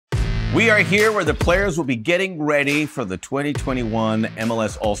We are here where the players will be getting ready for the 2021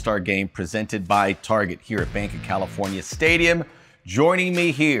 MLS All-Star Game presented by Target here at Banc of California Stadium. Joining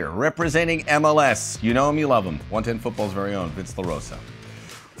me here, representing MLS, you know him, you love him, 110 Football's very own, Vince LaRosa.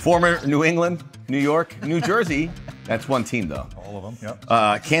 Former New England, New York, New Jersey, that's one team though. All of them,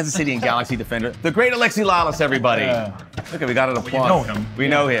 yep. Kansas City and Galaxy defender, the great Alexi Lalas, everybody. Look, we got an applause. You know him. We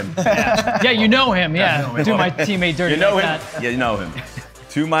know him. Yeah, you know him, yeah. Do my teammate dirty You know like him? that. Yeah, you know him.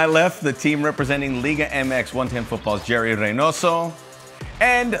 To my left, the team representing Liga MX 110 Football's Jerry Reynoso,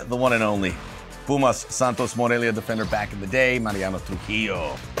 and the one and only Pumas Santos Morelia defender back in the day, Mariano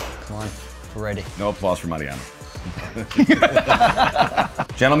Trujillo. Come on, we're ready. No applause for Mariano.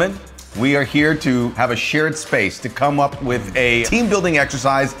 Gentlemen, we are here to have a shared space to come up with a team building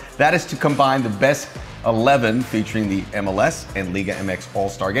exercise that is to combine the best 11 featuring the MLS and Liga MX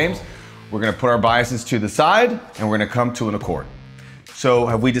All-Star games. We're going to put our biases to the side and we're going to come to an accord. So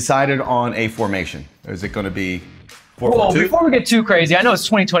have we decided on a formation? Is it going to be 4-4-2? Well, before we get too crazy, I know it's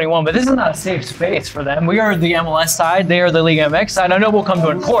 2021, but this is not a safe space for them. We are the MLS side, they are the Liga MX side. I know we'll come to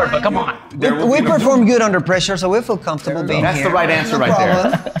an accord, but come on. We perform good under pressure, so we feel comfortable being That's here. the right answer right there.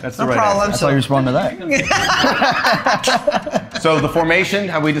 That's the right answer. That's how you respond to that. So the formation,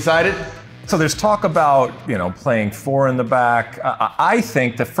 have we decided? So there's talk about, playing four in the back. I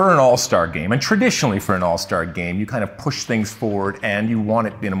think that for an all-star game, and traditionally for an all-star game, you kind of push things forward and you want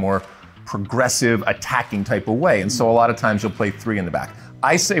it in a more progressive, attacking type of way. And so a lot of times you'll play three in the back.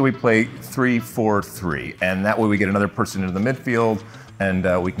 I say we play 3-4-3, and that way we get another person into the midfield and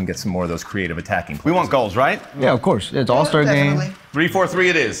we can get some more of those creative attacking plays. We want goals, right? Yeah, of course. It's all-star game. 3-4-3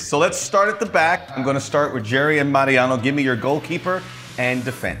 it is. So let's start at the back. I'm going to start with Jerry and Mariano. Give me your goalkeeper and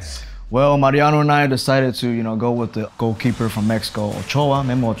defense. Well, Mariano and I decided to, go with the goalkeeper from Mexico,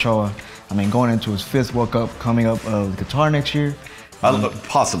 Memo Ochoa. I mean, going into his 5th World Cup, coming up with Qatar next year.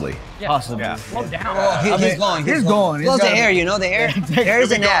 Possibly. Yeah. Possibly. Yeah. Slow down. Oh, he's going. He's going. Plus the air, the air. Air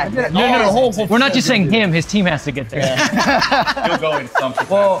is an ad. No. We're not just saying him, his team has to get there. He'll go in something.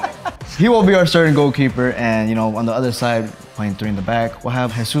 Well, he will be our starting goalkeeper, and, on the other side, playing 3 in the back, we'll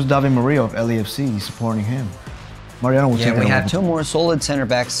have Jesus David Murillo of LAFC supporting him. Mariano will take we have 2 more solid center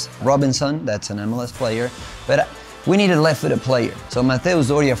backs. Robinson, that's an MLS player, but we need a left-footed player. So Mateus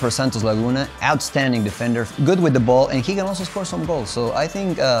Doria for Santos Laguna, outstanding defender, good with the ball, and he can also score some goals. So I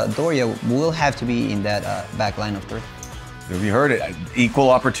think Doria will have to be in that back line of 3. Have you heard it? Equal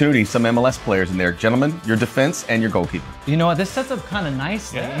opportunity, some MLS players in there. Gentlemen, your defense and your goalkeeper. You know what, this sets up kind of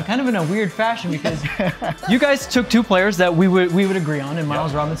nicely, and kind of in a weird fashion, because you guys took 2 players that we would agree on, in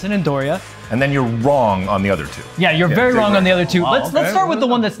Miles Robinson and Doria. And then you're wrong on the other 2. Yeah, you're very wrong on the other 2. Wow, Let's start with the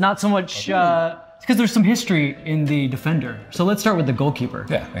one that's not so much, because there's some history in the defender. So let's start with the goalkeeper.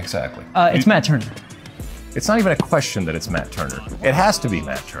 Yeah, exactly. It's Matt Turner. It's not even a question that it's Matt Turner. It has to be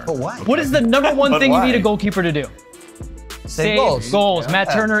Matt Turner. But why? What is the number one thing you need a goalkeeper to do? Save goals. Yeah.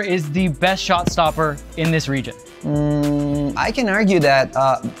 Matt Turner is the best shot stopper in this region. I can argue that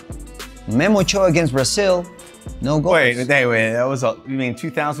Memo Ochoa against Brazil, no goals. Wait, that was, you mean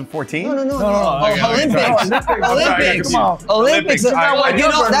 2014? No. Olympics. Olympics.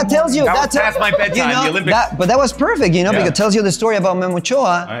 That tells you. That was past my bedtime, the Olympics. But that was perfect, because it tells you the story about Memo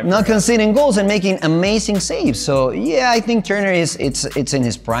Ochoa not conceding goals and making amazing saves. So yeah, I think Turner it's in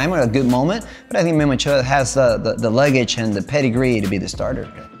his prime, or a good moment. But I think Memo Ochoa has the luggage and the pedigree to be the starter.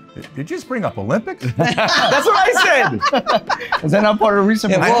 Did you just bring up Olympics? That's what I said. Is that not part of the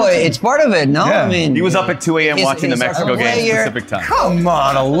recent? Yeah, well, it's part of it, no? Yeah. I mean, He was up at 2 a.m. watching the Mexico game Pacific time. Come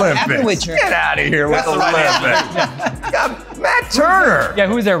on, Olympics. Turner. Get out of here with Olympics. Yeah, Matt Turner. Yeah,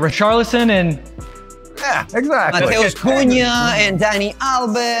 who's there? Richarlison and... Yeah, exactly. Mateus Cunha and Danny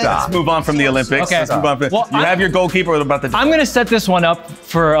Alves. Let's move on from the Olympics. Okay. Let's move on. Well, you have your goalkeeper about the... I'm going to set this one up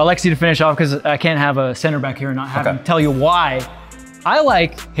for Alexi to finish off, because I can't have a center back here and not have him tell you why. I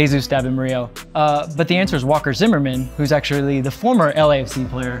like Jesus David Murillo, but the answer is Walker Zimmerman, who's actually the former LAFC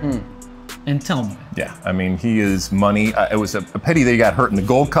player. And tell me. Yeah, I mean, he is money. It was a pity that he got hurt in the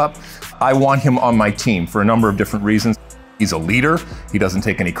Gold Cup. I want him on my team for a number of different reasons. He's a leader. He doesn't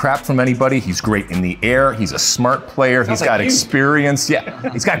take any crap from anybody. He's great in the air. He's a smart player. He's got experience.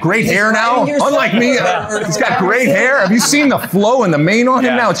 Yeah, he's got great hair now. Unlike me, he's got great hair. Have you seen the flow and the mane on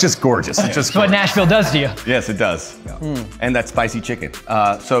him now? It's just gorgeous. It's just That's what Nashville does to you. Yes, it does. And that spicy chicken.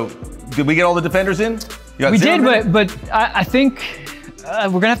 So, did we get all the defenders in? We did, but I think we're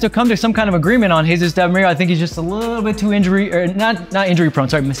gonna have to come to some kind of agreement on Jesus David Murillo. I think he's just a little bit too not injury prone.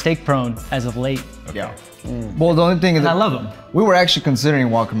 Sorry, mistake prone as of late. Yeah. Well, the only thing is, I love him. We were actually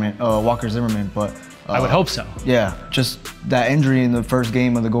considering Walker Zimmerman, but I would hope so. Yeah, just that injury in the first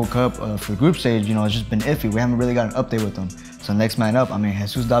game of the Gold Cup for the group stage, it's just been iffy. We haven't really got an update with him. So next man up, I mean,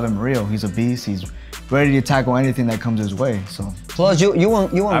 Jesus David Murillo, he's a beast. He's ready to tackle anything that comes his way. So plus you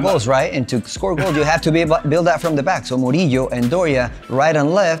want goals, right? And to score goals, you have to build that from the back. So Murillo and Doria, right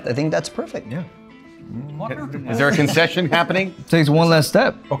and left, I think that's perfect. Yeah. Is there a concession happening? Takes one less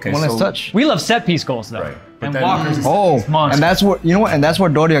step. Okay, one less so- touch. We love set piece goals though. Right. And then- Walker's Oh, monster. and that's where you know what, and that's where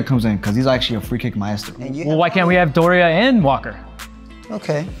Doria comes in because he's actually a free kick maestro. And you Well, why can't we have Doria and Walker?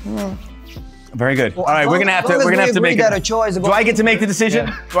 Okay. Well, Very good. All right, as we're long- gonna have as to. long We're as gonna we have to agree make that it. a choice Do I get to make the about- decision?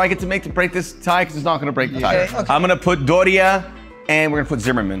 Yeah. Do I get to break this tie? Because it's not gonna break the tie. Okay, okay. I'm gonna put Doria, and we're gonna put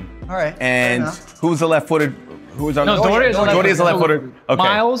Zimmerman. All right, fair And enough. who's the left-footed? Who's on? No, Doria's the Doria's the left-footed. left-footed. Okay.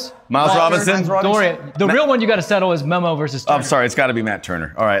 Miles Robinson. Doria. The real one you got to settle is Memo versus Oh, Turner. I'm sorry. It's got to be Matt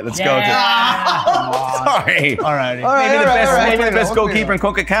Turner. All right, let's go. Sorry. All righty. All right, Maybe the all right, best, all right. maybe the best Okay. goalkeeper in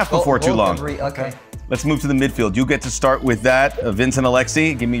CONCACAF before too Both long. agree, okay. Let's move to the midfield. You get to start with that. Vincent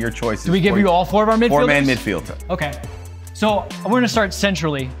Alexi, give me your choices. Do we give you all four of our midfielders? Four-man midfield. Okay. So we're going to start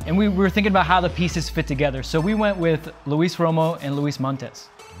centrally, and we were thinking about how the pieces fit together. So we went with Luis Romo and Luis Montes.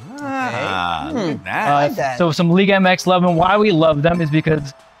 Look at that. I like that. So some Liga MX love them. Why we love them is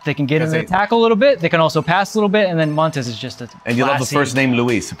because they can get in the tackle a little bit. They can also pass a little bit, and then Montes is just a And you love the classy- first name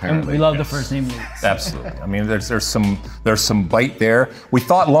Luis, And apparently. we love the first name Luis. Absolutely. I mean, there's some bite there. We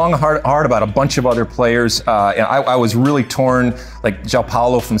thought long and hard about a bunch of other players, and I was really torn. Like João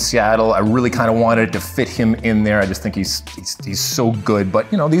Paulo from Seattle, I really kind of wanted to fit him in there. I just think he's so good.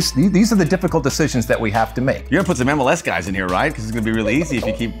 But you know, these are the difficult decisions that we have to make. You're gonna put some MLS guys in here, right? Because it's gonna be really easy if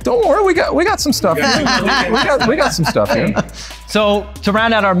you keep. Don't worry, we got some stuff. we got some stuff here. So to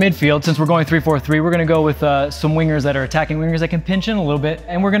round out our midfield, since we're going 3-4-3, we're going to go with some wingers that are attacking wingers that can pinch in a little bit,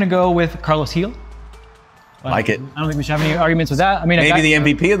 and we're going to go with Carlos Gil. Like it. I don't think we should have any arguments with that. I mean, a Maybe guy-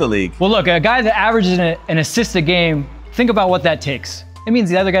 the MVP of the league. Well, look, a guy that averages an assist a game, think about what that takes. It means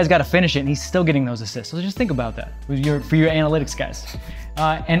the other guy's got to finish it, and he's still getting those assists. So just think about that for your analytics guys.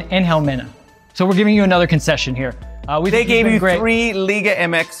 And Angel Mena. So we're giving you another concession here. They gave you 3 Liga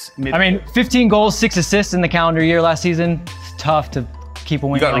MX midfield. I mean, 15 goals, 6 assists in the calendar year last season. It's tough to keep a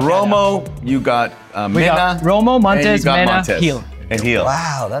win. you got like that out. Romo, you got We got Mena, Romo, Montes, and you got Mena, Montes. Gil. And Gil.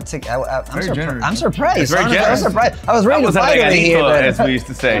 Wow, that's generous. I'm surprised. It's very Honestly, generous. I'm surprised. I was ready That to was fight over here. as But, we used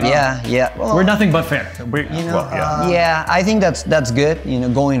to say. yeah. Well, We're nothing but fair. yeah, I think that's good,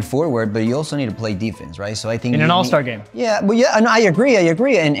 going forward. But you also need to play defense, right? So I think In an all-star game. Yeah, but yeah, and I agree,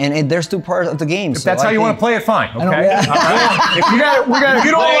 and there's two parts of the game. If that's how you want to play it, fine. Okay. If you don't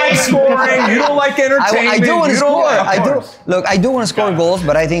like scoring, you don't like entertainment. I do want to you don't- score. of I do. course. Look, I do want to score goals,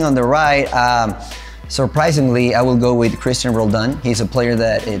 but I think on the right, surprisingly, I will go with Christian Roldan. He's a player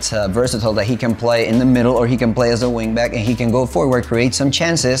that it's versatile, that he can play in the middle or he can play as a wingback, and he can go forward, create some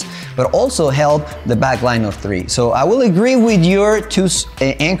chances, but also help the back line of 3. So I will agree with your two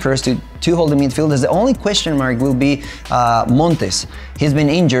anchors to hold the midfielders. The only question mark will be Montes. He's been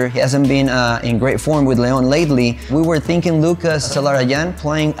injured. He hasn't been in great form with Leon lately. We were thinking Lucas Celarayan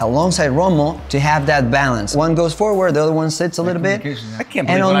playing alongside Romo to have that balance. One goes forward, the other one sits a little bit. I can't believe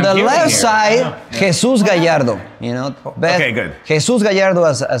And what on I'm the hearing left here. side, Jesus Gallardo. Okay, good. Jesus Gallardo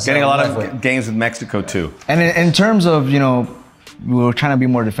as Getting a lot left wing. of games with Mexico too. And in terms of, we were trying to be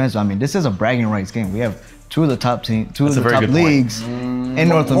more defensive. I mean, this is a bragging rights game. We have 2 of the top That's a very top good point. leagues in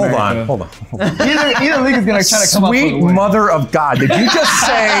North Hold America. on. Either league is gonna try to come up with a Sweet win. mother of God! Did you just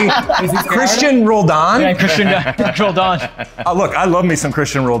say Christian Roldan? And Christian Roldan. Look, I love me some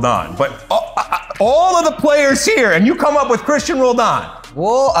Christian Roldan, but all of the players here, and you come up with Christian Roldan.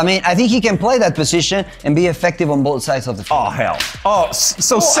 Well, I mean, I think he can play that position and be effective on both sides of the field. Oh hell!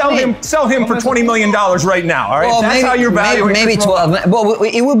 So sell I mean- him for $20 million right now. All right, Well, that's how you're valuing. maybe Christian Roldan. 12. Well,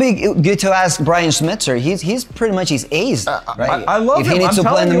 it would be good to ask Brian Schmitzer. He's pretty much his ace, right? I love if him. he needs I'm to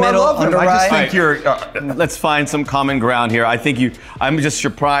play in the telling you, I middle, love him. on the I just right. think you're. Let's find some common ground here. I'm just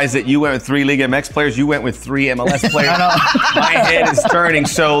surprised that you went with 3 Liga MX players. You went with 3 MLS players. My head is turning.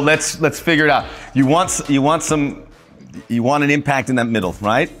 So let's figure it out. You want an impact in that middle,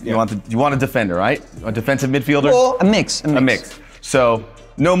 right? Yeah. You want a defender, right? A defensive midfielder. Well, a mix. A mix. So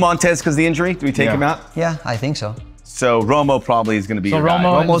no Montes because of the injury. Do we take him out? Yeah, I think so. So Romo probably is going to be So your guy.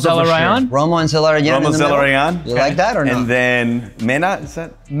 Romo and Romo's over Zelarayan. Romo and Celarayan in Romo the middle. Zelarayan. You like that or not? And then Mena, is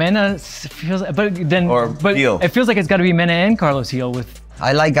that? Mena feels, but Or Gil. it feels like it's got to be Mena and Carlos Gil with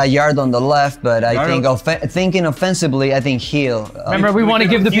I like Gallardo on the left, but I think thinking offensively, I think Gil. Remember, we want to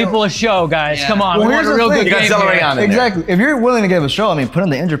give the people a show, guys. Yeah. Come on, Well, we want here's a the real thing. good You got game Zelarayán here. in there. Exactly. If you're willing to give a show, I mean, put in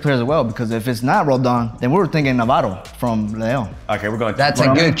the injured players as well, because if it's not Roldan, then we were thinking Navarro from León. Okay, we're going. That's a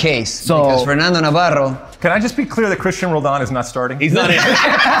good case. So- Because Fernando Navarro, Can I just be clear that Christian Roldan is not starting? He's not in.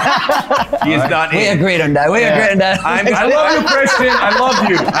 He is not we in. agreed on that. We agreed on that. I love you, Christian. I love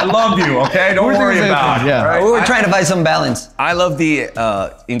you. I love you. Okay, don't worry about it. Yeah. all right? We were trying to find some balance. I love the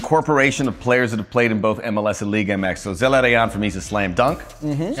incorporation of players that have played in both MLS and Liga MX. So Zelarayán for me is a slam dunk.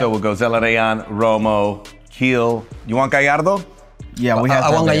 So we'll go Zelarayán, Romo, Gil. You want Gallardo? Yeah, we have.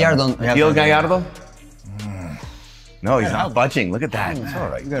 I want Gallardo. Gil Gallardo? No, he's not budging. Look at that. It's all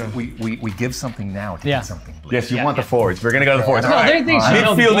right. We give something now to Yeah. get something. Yes, you want the forwards. We're going to go to the forwards. No, All right. they should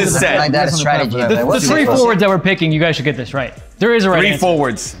know Midfield the is goals. set. Like that strategy. The three forwards that we're picking, you guys should get this right. There is a right Three answer.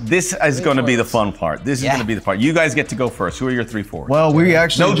 forwards. This is going to be the fun part. This is Yeah. going to be the part. You guys get to go first. Who are your three forwards? Well, we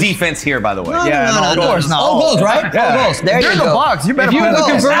actually. No just- defense here, by the way. No, of course not. All goals, right? Yeah. All goals. There You're you in the go. box. You better If you put have it the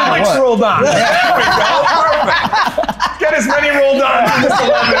in. converter- Alex Roldan. There we go. Perfect. Get as many Roldans in this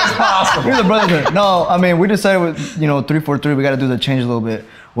 11 as possible. Here's the brother. No, I mean, we decided with 3-4-3, we got to do the change a little bit.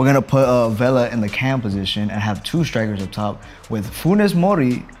 We're gonna put Vela in the cam position and have two strikers up top with Funes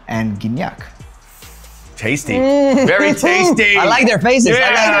Mori and Gignac. Tasty. Very tasty. I like their faces.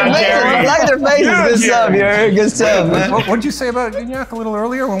 I like their faces. Good stuff, Jerry. Good stuff, man. What did you say about Gignac a little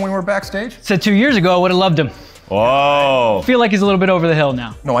earlier when we were backstage? Said 2 years ago, I would have loved him. Oh. Feel like he's a little bit over the hill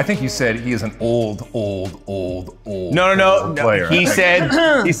now. No, I think you said he is an old No. player. He said.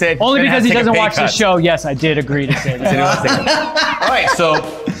 Only "Gonna have because to he take a doesn't pay watch the cut." show. Yes, I did agree to say He that. wants to take a- All right.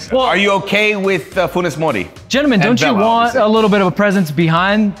 So, are you okay with Funes Mori? Gentlemen, And don't you Vela, want obviously. a little bit of a presence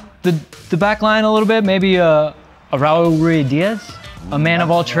behind the back line a little bit? Maybe a Raul Ruiz Diaz, a man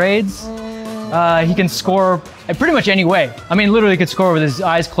of all trades. He can score pretty much any way. I mean, literally could score with his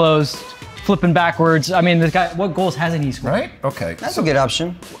eyes closed, flipping backwards. I mean, this guy, what goals hasn't he scored? Right? Okay. That's a good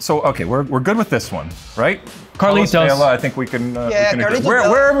option. So okay, we're good with this one, right? Carlitos. Carlos Vela, I think we can. Yeah, agree. Carlitos Vela.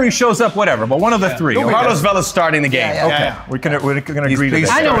 Wherever he shows up, whatever. But one of the three. Okay. Carlos Vela's starting the game. Yeah, Okay, we're gonna agree to he's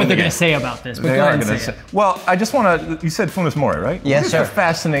that. I know what starting they're the going game. to say about this, but They go are ahead and going to say say. it. Well, I just want to. You said Funes Mori, right? Yes, What is sir. the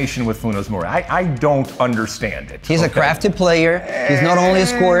fascination with Funes Mori? I don't understand it. He's a crafty player. He's not only a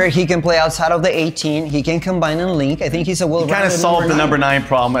scorer, he can play outside of the 18. He can combine and link. I think he's a well-rounded Kind of solved the number 9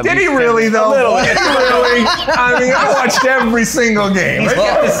 problem. at Did he least. really though? A little bit. Did he really? I mean, I watched every single game. He's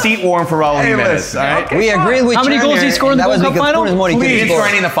kept the seat warm for Raul Hey, Jimenez. listen, All right. okay. We agreed with How many goals did he Turner, score in the and that was Gold Cup because final? Funes Mori couldn't He didn't score. score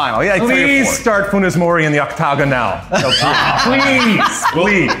any in the final. He had like 3 or Please 4. start Funes Mori in the octagon now.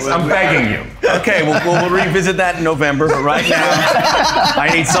 Please. I'm begging you. Okay, we'll revisit that in November. But right now, I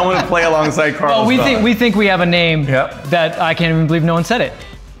need someone to play alongside Carlos. Well, Vela. we think we have a name Yep. that I can't even believe no one said it.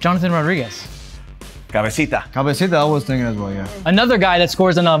 Jonathan Rodriguez. Cabecita. Cabecita, I was thinking as well, yeah. Another guy that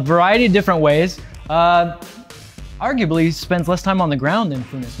scores in a variety of different ways. Arguably spends less time on the ground than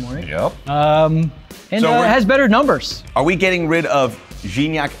Funes Mori. Yep. And So we're- has better numbers. Are we getting rid of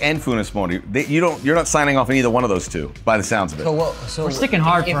Gignac and Funes Mori? You're not signing off on either one of those two, by the sounds of it. So We're sticking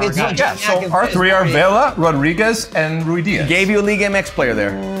hard if for our it's guys. Yeah, so our three are Vela, Rodriguez, and Ruiz Diaz. Gave you a Liga MX player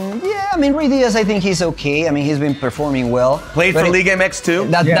there. Yeah, I mean, Ruiz Diaz, I think he's okay. I mean, he's been performing well. Played But for it- Liga MX too.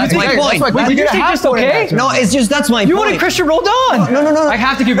 That's my That's point. why- Wait, did you say just okay? No, it's just that's my You point. wanted Christian Roldan. No. I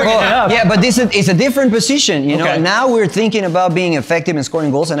have to keep bringing it up. Yeah, but this is it's a different position. You know, Okay. now we're thinking about being effective in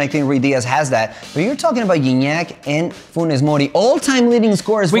scoring goals, and I think Ruiz Diaz has that. But you're talking about Gignac and Funes Mori, all-time leading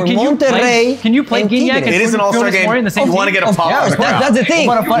scorers Wait, for can Monterrey. you play and Gignac Tigres. It is an all-star Funes game. Mori in the same You want to team? get a pop Of on course, the crowd. that's the thing.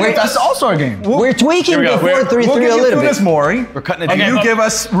 That's the All-Star game. We're tweaking Here we the go. 4-3-3 We'll a give you little Funes bit. Mori. We're cutting it And deep. you give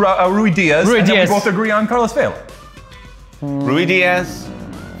us Ruiz Diaz. Ruiz and then Diaz. we both agree on Carlos Vela. Ruiz Diaz,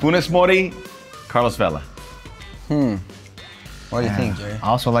 Funes Mori, Carlos Vela. What do you think, Jerry? I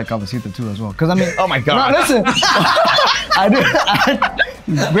also like Cabecita too as well. Because I mean, Oh my God. No, listen. I did.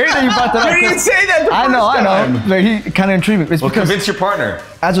 Great that you brought that up. You didn't say that the I know. first Like, he kind of intrigued me. It's Well, because convince your partner.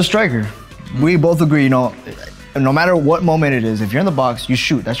 as a striker, we both agree, no matter what moment it is, if you're in the box, you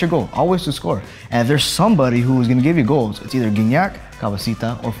shoot. That's your goal. Always to score. And if there's somebody who is going to give you goals, it's either Gignac,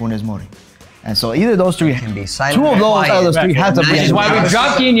 Cabecita, or Funes Mori. And so either of those three, be silent two of and those quiet. out of those three have to Right. be. Which is why we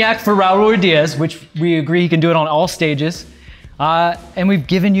dropped Gignac for Raul Diaz, which we agree he can do it on all stages. And we've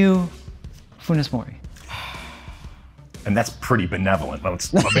given you Funes Mori. And that's pretty benevolent.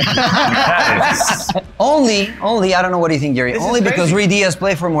 That is. Only, I don't know what do you think, Jerry. This is Only because crazy. Ruiz Diaz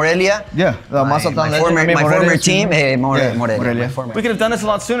played for Morelia. Yeah, Mazatlan My legend. I mean, former Morelia, team, Morelia. Morelia. My former- We could have done this a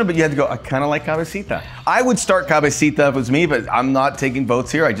lot sooner, but you had to go, I kind of like Cabecita. I would start Cabecita if it was me, but I'm not taking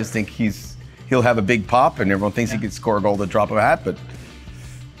votes here. I just think he'll have a big pop, and everyone thinks he could score a goal at the drop of a hat, but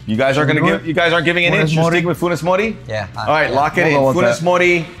You guys are gonna give. You guys aren't giving an inch. You're sticking with Funes Mori. Yeah. All right, lock it in. We'll go with Funes that.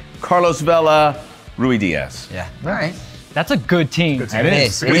 Mori, Carlos Vela, Rui Diaz. Yeah. All right. That's a good team. It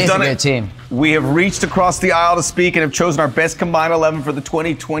is. It We've is a done good it. team. We have reached across the aisle to speak and have chosen our best combined 11 for the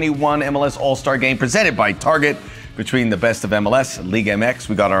 2021 MLS All-Star Game presented by Target. Between the best of MLS and Liga MX,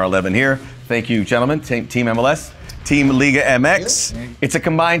 we got our 11 here. Thank you, gentlemen. Team MLS, Team Liga MX. It's a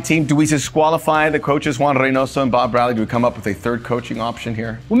combined team. Do we disqualify the coaches, Juan Reynoso and Bob Bradley? Do we come up with a third coaching option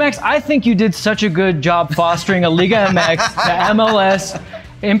here? Well, Max, I think you did such a good job fostering a Liga MX, the MLS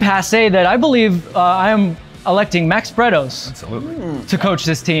impasse that I believe I am electing Max Bretos to coach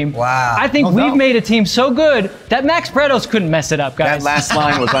this team. Wow. I think No we've doubt. made a team so good that Max Bretos couldn't mess it up, guys. That last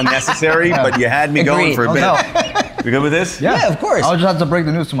line was unnecessary, but you had me going Agreed. for a No bit. doubt. We good with this? Yeah, of course. I'll just have to break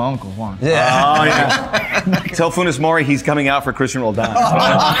the news to my uncle, Juan. Yeah. Oh, yeah. Tell Funes Mori he's coming out for Christian Roldan.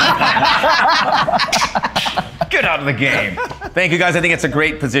 Get out of the game. Thank you, guys. I think it's a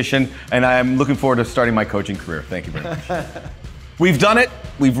great position, and I'm looking forward to starting my coaching career. Thank you very much. We've done it.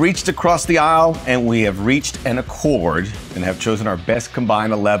 We've reached across the aisle, and we have reached an accord and have chosen our best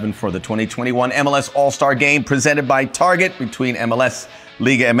combined 11 for the 2021 MLS All-Star Game presented by Target between MLS,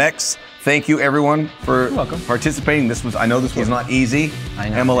 Liga MX. Thank you, everyone, for participating. I know this was not easy. I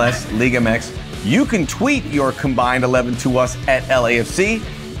know. MLS, Liga MX. You can tweet your combined 11 to us at LAFC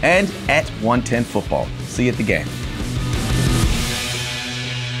and at 110 Football. See you at the game.